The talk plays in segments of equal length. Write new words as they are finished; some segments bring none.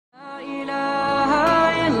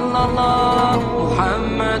illallah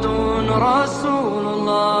Muhammadun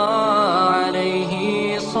Rasulullah alayhi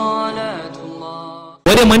salatullah.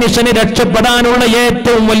 ഒരു മനുഷ്യനെ രക്ഷപ്പെടാനുള്ള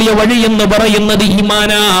ഏറ്റവും വലിയ വഴി എന്ന് പറയുന്നത്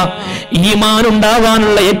ഈമാനാ. ഈമാൻ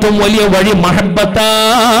ഉണ്ടാവാനുള്ള ഏറ്റവും വലിയ വഴി മഹബ്ബത്താ.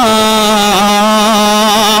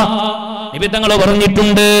 നബി തങ്ങൾ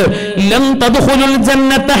പറഞ്ഞിട്ടുണ്ട്, ലൻ തദ്ഖുലുൽ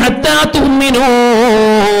ജന്നത ഹത്താ തുഅ്മിനൂ.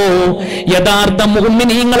 യഥാർത്ഥ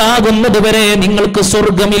മുഅ്മിനീങ്ങളാകുന്നത് വരെ നിങ്ങൾക്ക്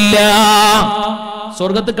സ്വർഗ്ഗമില്ല.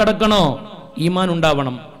 സ്വർഗ്ഗത്തിൽ കടക്കണോ? ഈമാൻ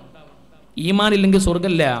ഉണ്ടാവണം. ഈമാൻ ഇല്ലെങ്കിൽ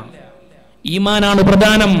സ്വർഗ്ഗമില്ല. ഈമാനാണ്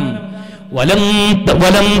പ്രധാനം. വലം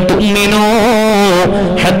തുഅ്മിനൂ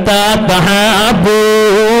ഹത്താ തഹാബൂ.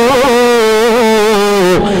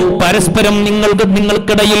 പരസ്പരം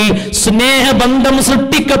നിങ്ങൾക്കിടയിൽ സ്നേഹബന്ധം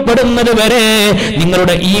സൃഷ്ടിക്കപ്പെടുന്നത് വരെ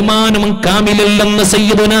നിങ്ങളുടെ ഈമാനും കാമിലല്ലെന്ന്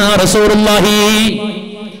സയ്യിദുനാ റസൂലുള്ളാഹി.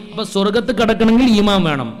 അപ്പൊ സ്വർഗ്ഗത്തിൽ കടക്കണമെങ്കിൽ ഈമാൻ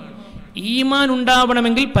വേണം. ഈമാൻ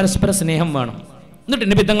ഉണ്ടാവണമെങ്കിൽ പരസ്പര സ്നേഹം വേണം. എന്നിട്ട്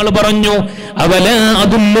നബി തങ്ങൾ പറഞ്ഞു, അവലാ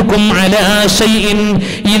അദുല്ലുകും അലാ ശൈഇൻ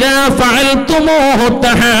ഇദാ ഫഅൽതുമൂഹു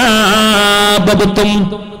തഹാബബതും.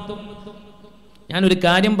 ഞാനൊരു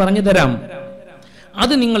കാര്യം പറഞ്ഞു തരാം,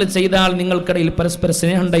 അത് നിങ്ങൾ ചെയ്താൽ നിങ്ങൾക്കിടയിൽ പരസ്പര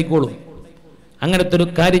സ്നേഹം ഉണ്ടായിക്കോളും. അങ്ങനത്തെ ഒരു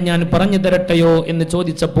കാര്യം ഞാൻ പറഞ്ഞു തരട്ടെയോ എന്ന്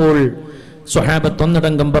ചോദിച്ചപ്പോൾ സ്വഹാബത്ത്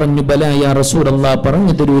ഒന്നടങ്കം പറഞ്ഞു, ബലാ യാ റസൂലല്ലാഹ്,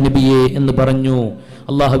 പറഞ്ഞു തരൂ നബിയേ എന്ന് പറഞ്ഞു.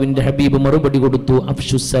 അള്ളാഹുവിന്റെ ഹബീബ് മറുപടി കൊടുത്തു,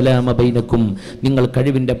 അഫ്ശു സലാമ ബൈനക്കും, നിങ്ങൾ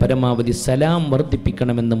കഴിവിന്റെ പരമാവധി സലാം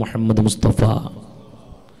വർദ്ധിപ്പിക്കണമെന്ന് മുഹമ്മദ് മുസ്തഫ.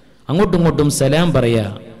 അങ്ങോട്ടും ഇങ്ങോട്ടും സലാം പറയാ,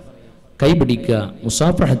 കൈപിടിക്കുക,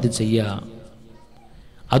 മുസാഫഹത്ത് ചെയ്യുക.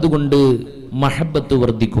 അതുകൊണ്ട് മഹബ്ബത്ത്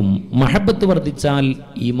വർദ്ധിക്കും. മഹബ്ബത്ത് വർദ്ധിച്ചാൽ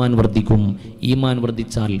ഈമാൻ വർദ്ധിക്കും. ഈമാൻ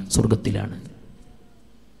വർദ്ധിച്ചാൽ സ്വർഗത്തിലാണ്.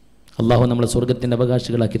 അള്ളാഹു നമ്മളെ സ്വർഗത്തിന്റെ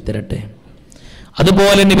അവകാശികളാക്കി തരട്ടെ.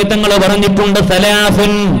 അതുപോലെ നബി തങ്ങൾ പറഞ്ഞിട്ടുണ്ട്,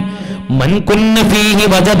 സലാസുൻ മൻ കുന്ന ഫീഹി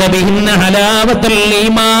വജദ ബിഹിന്ന ഹലാവത്തുൽ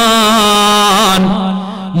ഈമാൻ.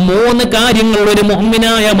 മൂന്ന് കാര്യങ്ങൾ ഒരു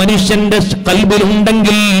മുഅ്മിനായ മനുഷ്യന്റെ ഖൽബിൽ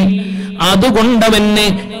ഉണ്ടെങ്കിൽ അതുകൊണ്ടവന്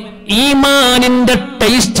ഈമാനിന്റെ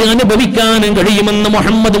ടേസ്റ്റ് അനുഭവിക്കാൻ കഴിയുമെന്ന്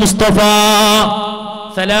മുഹമ്മദ് മുസ്തഫ.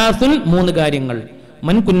 സലാസുൻ, മൂന്ന് കാര്യങ്ങൾ.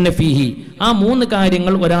 മൻ കുന്ന ഫീഹി, ആ മൂന്ന്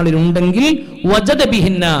കാര്യങ്ങൾ ഒരാളിലുണ്ടെങ്കിൽ വജദ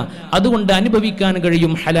ബിഹിന്ന, അതുകൊണ്ട് അനുഭവിക്കാൻ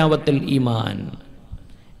കഴിയും ഹലാവത്തുൽ ഈമാൻ.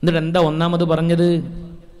 എന്നിട്ട് എന്താ ഒന്നാമത് പറഞ്ഞത്?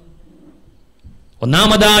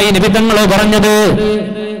 ഒന്നാമതായി നബി തങ്ങൾ പറഞ്ഞത്,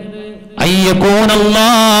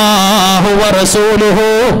 അയ്യകൂനല്ലാഹു വറസൂലുഹു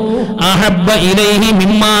അഹബ്ബ ഇലൈഹി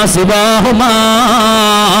മിമ്മാ സിവാഹുമാ.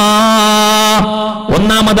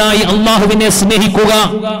 ഒന്നാമതായി അല്ലാഹുവിനെ സ്നേഹിക്കുക.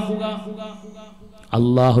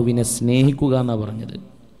 അല്ലാഹുവിനെ സ്നേഹിക്കുക എന്നാ പറഞ്ഞത്.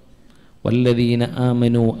 വല്ലദീന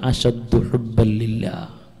ആമനു അശദ്ദു ഹുബ്ബൻ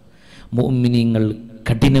ലില്ലാഹ്. മുഅ്മിനീങ്ങൾ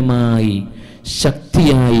കഠിനമായി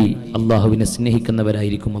ശക്തിയായി അള്ളാഹുവിനെ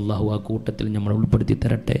സ്നേഹിക്കുന്നവരായിരിക്കും. അള്ളാഹു ആ കൂട്ടത്തിൽ നമ്മൾ ഉൾപ്പെടുത്തി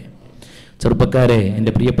തരട്ടെ. ചെറുപ്പക്കാരെ,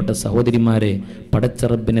 എൻ്റെ പ്രിയപ്പെട്ട സഹോദരിമാരെ, പടച്ച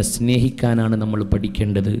റബ്ബിനെ സ്നേഹിക്കാനാണ് നമ്മൾ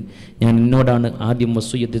പഠിക്കേണ്ടത്. ഞാൻ എന്നോടാണ് ആദ്യം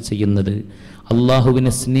വസിയത്ത് ചെയ്യുന്നത്.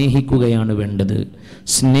 അള്ളാഹുവിനെ സ്നേഹിക്കുകയാണ് വേണ്ടത്.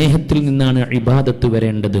 സ്നേഹത്തിൽ നിന്നാണ് ഇബാദത്ത്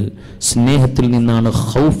വരേണ്ടത്. സ്നേഹത്തിൽ നിന്നാണ്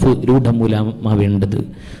ഖൗഫ് രൂഢമൂലമാവേണ്ടത്.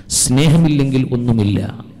 സ്നേഹമില്ലെങ്കിൽ ഒന്നുമില്ല.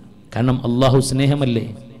 കാരണം അള്ളാഹു സ്നേഹമല്ലേ.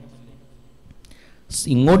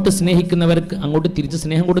 ഇങ്ങോട്ട് സ്നേഹിക്കുന്നവർക്ക് അങ്ങോട്ട് തിരിച്ച്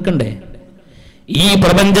സ്നേഹം കൊടുക്കണ്ടേ? ഈ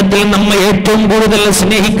പ്രപഞ്ചത്തിൽ നമ്മെ ഏറ്റവും കൂടുതൽ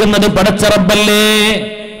സ്നേഹിക്കുന്നത് പടച്ച റബ്ബല്ലേ.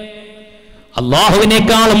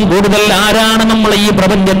 അള്ളാഹുവിനേക്കാളും കൂടുതൽ ആരാണ് നമ്മൾ ഈ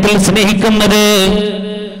പ്രപഞ്ചത്തിൽ സ്നേഹിക്കുന്നത്?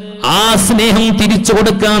 ആ സ്നേഹം തിരിച്ചു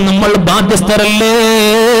കൊടുക്കാൻ നമ്മൾ ബാധ്യസ്ഥരല്ലേ?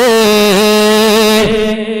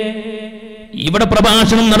 ഇവിടെ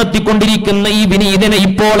പ്രഭാഷണം നടത്തിക്കൊണ്ടിരിക്കുന്ന ഈ വിനീതനെ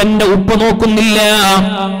ഇപ്പോൾ എന്റെ ഉപ്പ നോക്കുന്നില്ല,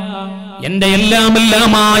 എന്റെ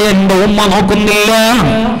എല്ലാമെല്ലാമായ എന്റെ ഉമ്മ നോക്കുന്നില്ല,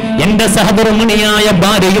 എന്റെ സഹധർമ്മിണിയായ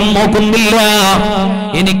ഭാര്യയും നോക്കുന്നില്ല.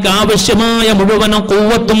 എനിക്ക് ആവശ്യമായ മുഴുവൻ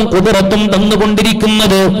ഖുവ്വത്തും ഖുദ്റത്തും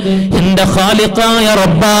തന്നുകൊണ്ടിരിക്കുന്നത് എന്റെ ഖാലിഖായ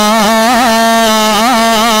റബ്ബാ.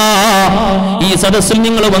 ഈ സദസ്സിൽ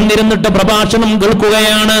നിങ്ങൾ വന്നിരുന്നിട്ട് പ്രഭാഷണം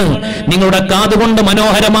കേൾക്കുകയാണ്. നിങ്ങളുടെ കാതുകൊണ്ട്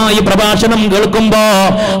മനോഹരമായി പ്രഭാഷണം കേൾക്കുമ്പോ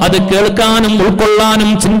അത് കേൾക്കാനും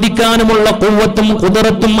ഉൾക്കൊള്ളാനും ചിന്തിക്കാനുമുള്ള ഖുവ്വത്തും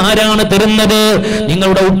ഖുദ്റത്തും ആരാണ് തരുന്നത്?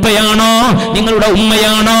 നിങ്ങളുടെ ഉപ്പയാണോ? നിങ്ങളുടെ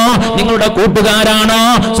ഉമ്മയാണോ? നിങ്ങളുടെ കൂട്ടുകാരാണോ?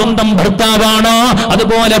 സ്വന്തം ഭർത്താവാണോ?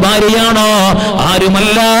 അതുപോലെ ഭാര്യയാണോ?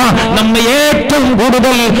 ആരുമല്ല. നമ്മെ ഏറ്റവും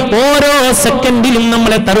കൂടുതൽ ഓരോ സെക്കൻഡിലും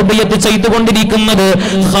നമ്മളെ തർബിയത്ത് ചെയ്തുകൊണ്ടിരിക്കുന്നത്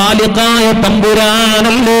ഖാലിഖായ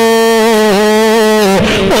തമ്പുരാനല്ലേ.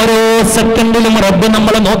 ഓരോ സെക്കൻഡിലും റബ്ബ്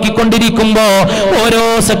നമ്മളെ നോക്കിക്കൊണ്ടിരിക്കുമ്പോ ഓരോ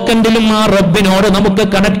സെക്കൻഡിലും ആ റബ്ബിനോട് നമുക്ക്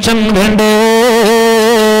കണക്ഷൻ വേണ്ടേ?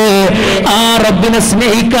 ആ റബ്ബിനെ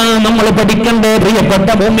സ്നേഹിക്കാൻ നമ്മൾ പഠിക്കണ്ടേ പ്രിയപ്പെട്ട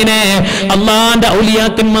മുഅ്മിനെ. അള്ളാന്റെ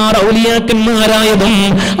ഔലിയാക്കന്മാരായതും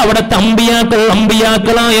അവിടുത്തെ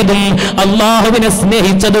അമ്പിയാക്കളായതും അള്ളാഹുവിനെ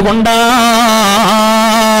സ്നേഹിച്ചത് കൊണ്ടാ.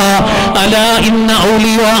 അലാ ഇന്ന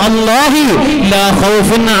ഔലിയാ അല്ലാഹി ലാ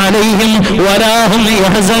ഖൗഫുൻ അലൈഹിം വലാ ഹും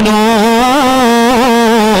യഹ്സനൂൻ.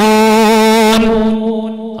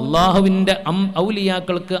 അള്ളാഹുവിന്റെ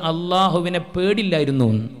ഔലിയാക്കൾക്ക് അള്ളാഹുവിനെ പേടില്ലായിരുന്നു.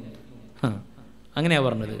 അങ്ങനെയാ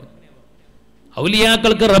പറഞ്ഞത്.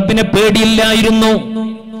 ഔലിയാക്കൾക്ക് റബ്ബിനെ പേടിയില്ലായിരുന്നു.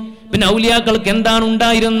 പിന്നെ ഔലിയാക്കൾക്ക് എന്താണ്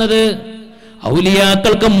ഉണ്ടായിരുന്നത്?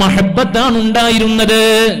 ഔലിയാക്കൾക്ക് മഹബ്ബത്താണ് ഉണ്ടായിരുന്നത്.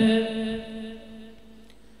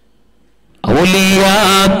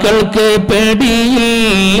 ഔലിയാക്കൾക്ക്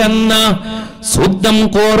പേടിയില്ലെന്ന ശുദ്ധം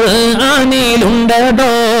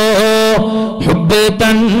ഖുർആനിലുണ്ടോ? ഹുബ്ബ്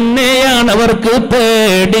തന്നെയാണ് അവർക്ക്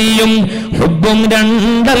പേടിയും ഹുബ്ബും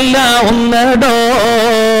രണ്ടല്ല ഒന്നടോ.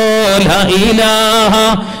 ലാ ഇലാഹ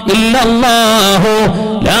ഇല്ലല്ലാഹു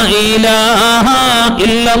ലാ ഇലാഹ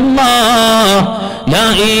ഇല്ലല്ലാഹ് ലാ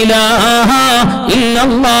ഇലാഹ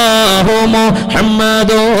ഇല്ലല്ലാഹു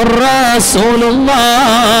മുഹമ്മദുർ റസൂലുള്ളാഹ്.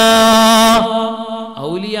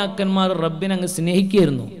 ഔലിയാക്കന്മാർ റബ്ബിനെ അങ്ങ്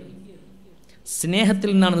സ്നേഹിക്കുകയായിരുന്നു. സ്നേഹത്തിൽ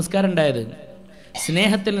നിന്നാണ് നിസ്കാരം ഉണ്ടായത്.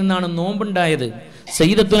 സ്നേഹത്തിൽ നിന്നാണ് നോമ്പുണ്ടായത്.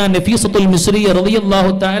 സയ്യിദത്തുനാ നഫീസത്തുൽ മിസ്രിയ റളിയല്ലാഹു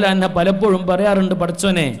തആല അൻഹ പലപ്പോഴും പറയാറുണ്ട്,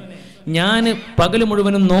 പടച്ചോനെ, ഞാൻ പകൽ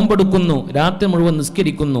മുഴുവനും നോമ്പെടുക്കുന്നു, രാത്രി മുഴുവൻ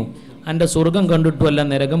നിസ്കരിക്കുന്നു, എൻ്റെ സ്വർഗം കണ്ടിട്ടുമല്ല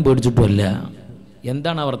നരകം പേടിച്ചിട്ടുമല്ല.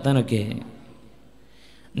 എന്താണ് ആ വർത്താനൊക്കെ?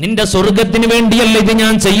 നിന്റെ സ്വർഗത്തിന് വേണ്ടിയല്ല ഇത്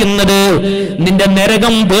ഞാൻ ചെയ്യുന്നത്, നിന്റെ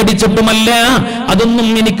നരകം പേടിച്ചിട്ടുമല്ല. അതൊന്നും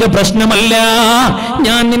എനിക്ക് പ്രശ്നമല്ല.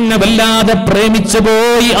 ഞാൻ നിന്നെ വല്ലാതെ പ്രേമിച്ചു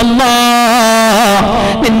പോയി അല്ലാ,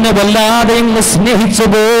 നിന്നെ വല്ലാതെ അങ്ങ് സ്നേഹിച്ചു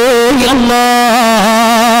പോയി അല്ലാ.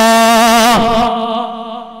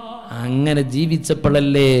 അങ്ങനെ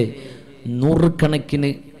ജീവിച്ചപ്പോഴല്ലേ നൂറുകണക്കിന്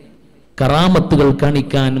കറാമത്തുകൾ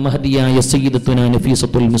കാണിക്കാൻ മഹദിയായ സയ്യിദത്തുനാ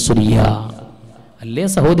നഫീസത്തുൽ മിസ്രിയ. അല്ലേ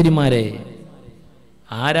സഹോദരിമാരെ?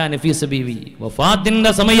 ആരാ നഫീസ ബീവി?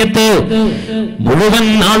 വഫാത്തിന്റെ സമയത്ത് മുഴുവൻ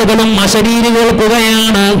ആളുകളും അശരീരി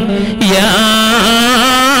കേൾക്കുകയാണ്. യാ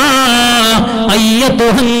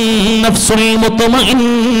അയ്യതുഹൻ നഫ്സുൽ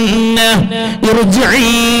മുത്മഇന്ന ഇർജിഇ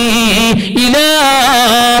ഇലാ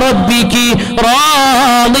റബ്ബികി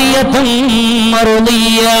റാദിയതൻ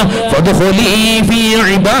മർദിയ ഫദ്ഖുലി ഫീ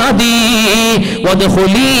ഇബാദി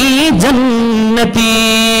വദ്ഖുലി ജന്നതി.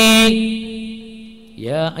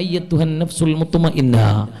 യാ അയ്യത്തുഹൻ നഫ്സുൽ മുത്മഇന്ന,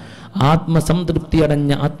 ആത്മസംതൃപ്തി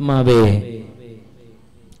അടഞ്ഞ ആത്മാവേ,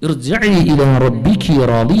 ഇർജിഇ ഇലാ റബ്ബികി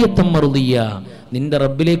റാദിയതൻ മർദിയ, നിന്റെ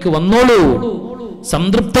റബ്ബിലേക്ക് വന്നോളൂ,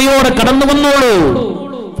 സംതൃപ്തിയോടെ കടന്നു വന്നോളൂ.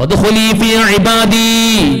 ഫദ്ഖുലി ഫീ ഇബാദി,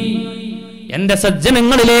 എന്റെ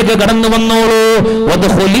സജ്ജനങ്ങളിലേക്ക് കടന്നു വന്നോളൂ.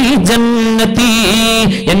 വദ്ഖുലി ജന്നതി,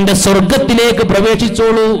 എന്റെ സ്വർഗ്ഗത്തിലേക്ക്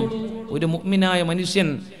പ്രവേശിച്ചോളൂ. ഒരു മുഅ്മിനായ മനുഷ്യൻ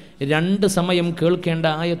രണ്ട് സമയം കേൾക്കേണ്ട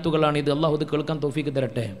ആയത്തുകളാണിത്. അല്ലാഹു ഇത് കേൾക്കാൻ തൗഫീഖ്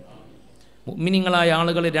തരട്ടെ. മുഅ്മിനീങ്ങളായ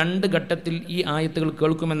ആളുകൾ രണ്ട് ഘട്ടത്തിൽ ഈ ആയത്തുകൾ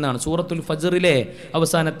കേൾക്കുമെന്നാണ്. സൂറത്തുൽ ഫജ്റിലെ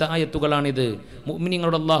അവസാനത്തെ ആയത്തുകളാണിത്.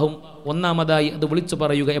 മുഅ്മിനീങ്ങളോട് അല്ലാഹു ഒന്നാമതായി അത് വിളിച്ചു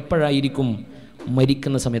പറയുക എപ്പോഴായിരിക്കും?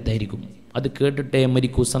 മരിക്കുന്ന സമയത്തായിരിക്കും. അത് കേട്ടിട്ടേ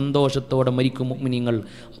മരിക്കൂ, സന്തോഷത്തോടെ മരിക്കും മുഅ്മിനീങ്ങൾ.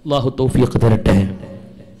 അല്ലാഹു തൗഫീഖ് തരട്ടെ.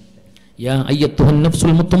 യാ അയ്യത്തുഹൻ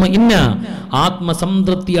നഫ്സുൽ മുത്മഇന്ന,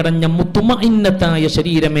 ആത്മസംതൃപ്തി അടഞ്ഞ മുത്മഇന്നത്തായ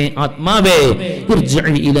ശരീരമേ, ആത്മാവേ,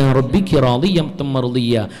 ഇർജിഇ ഇലാ റബ്ബികി റാദിയതൻ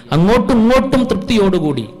മർദിയ, അങ്ങോട്ടും ഇങ്ങോട്ടും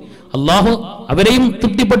തൃപ്തിയോടുകൂടി. അല്ലാഹു അവരെയും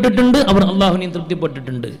തൃപ്തിപ്പെട്ടിട്ടുണ്ട്, അവർ അല്ലാഹുവിനെയും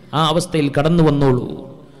തൃപ്തിപ്പെട്ടിട്ടുണ്ട്. ആ അവസ്ഥയിൽ കടന്നു വന്നോളൂ.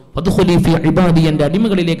 വദ്ഖുലി ഫീ ഇബാദി, എൻ്റെ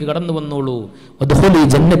അടിമകളിലേക്ക് കടന്നു വന്നോളൂ. വദ്ഖുലി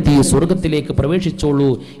ജന്നതി, സ്വർഗ്ഗത്തിലേക്ക്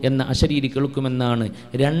പ്രവേശിച്ചോളൂ എന്ന അശരീരി കേൾക്കുമെന്നാണ്.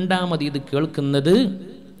 രണ്ടാമത് ഇത് കേൾക്കുന്നത്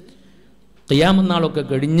ഖിയാമത്ത് നാളൊക്കെ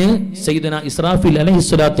കഴിഞ്ഞ് സയ്യിദുനാ ഇസ്രാഫീൽ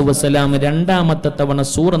അലൈഹിസ്സലാത്തു വസ്സലാം രണ്ടാമത്തെ തവണ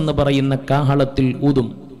സൂർ എന്ന് പറയുന്ന കാഹളത്തിൽ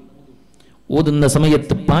ഊതുന്ന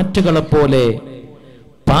സമയത്ത് പാറ്റുകളെപ്പോലെ,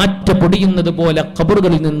 പാറ്റ പൊടിയുന്നത് പോലെ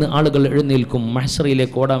ഖബറുകളിൽ നിന്ന് ആളുകൾ എഴുന്നേൽക്കും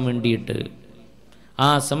മഹ്ശറിലേക്ക് ഓടാൻ വേണ്ടിയിട്ട്.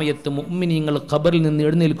 ആ സമയത്ത് മുഅ്മിനീങ്ങൾ ഖബറിൽ നിന്ന്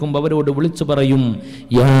എഴുന്നേൽക്കുമ്പോൾ അവരോട് വിളിച്ചു പറയും,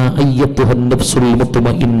 യാ അയ്യത്തുഹൻ നഫ്സുൽ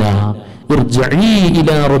മുത്മഇന്ന ഇർജിഇ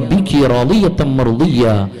ഇലാ റബ്ബികി റാദിയതൻ മർദിയ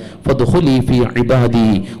ഫദ്ഖുലി ഫീ ഇബാദി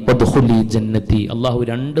വദ്ഖുലി ജന്നതി. അല്ലാഹു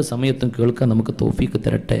രണ്ട് സമയത്തും കേൾക്കാൻ നമുക്ക് തൗഫീഖ്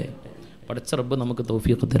തരട്ടെ. പടച്ച റബ്ബ് നമുക്ക്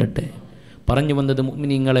തൗഫീഖ് തരട്ടെ. പറഞ്ഞു വന്നത്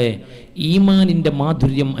മുഅ്മിനീങ്ങളെ, ഈമാനിൻ്റെ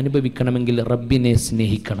മാധുര്യം അനുഭവിക്കണമെങ്കിൽ റബ്ബിനെ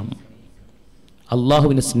സ്നേഹിക്കണം,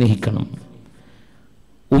 അല്ലാഹുവിനെ സ്നേഹിക്കണം.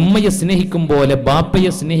 ഉമ്മയെ സ്നേഹിക്കും പോലെ,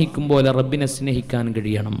 ബാപ്പയെ സ്നേഹിക്കും പോലെ റബ്ബിനെ സ്നേഹിക്കാൻ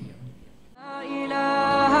കഴിയണം. لا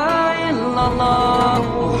إله إلا الله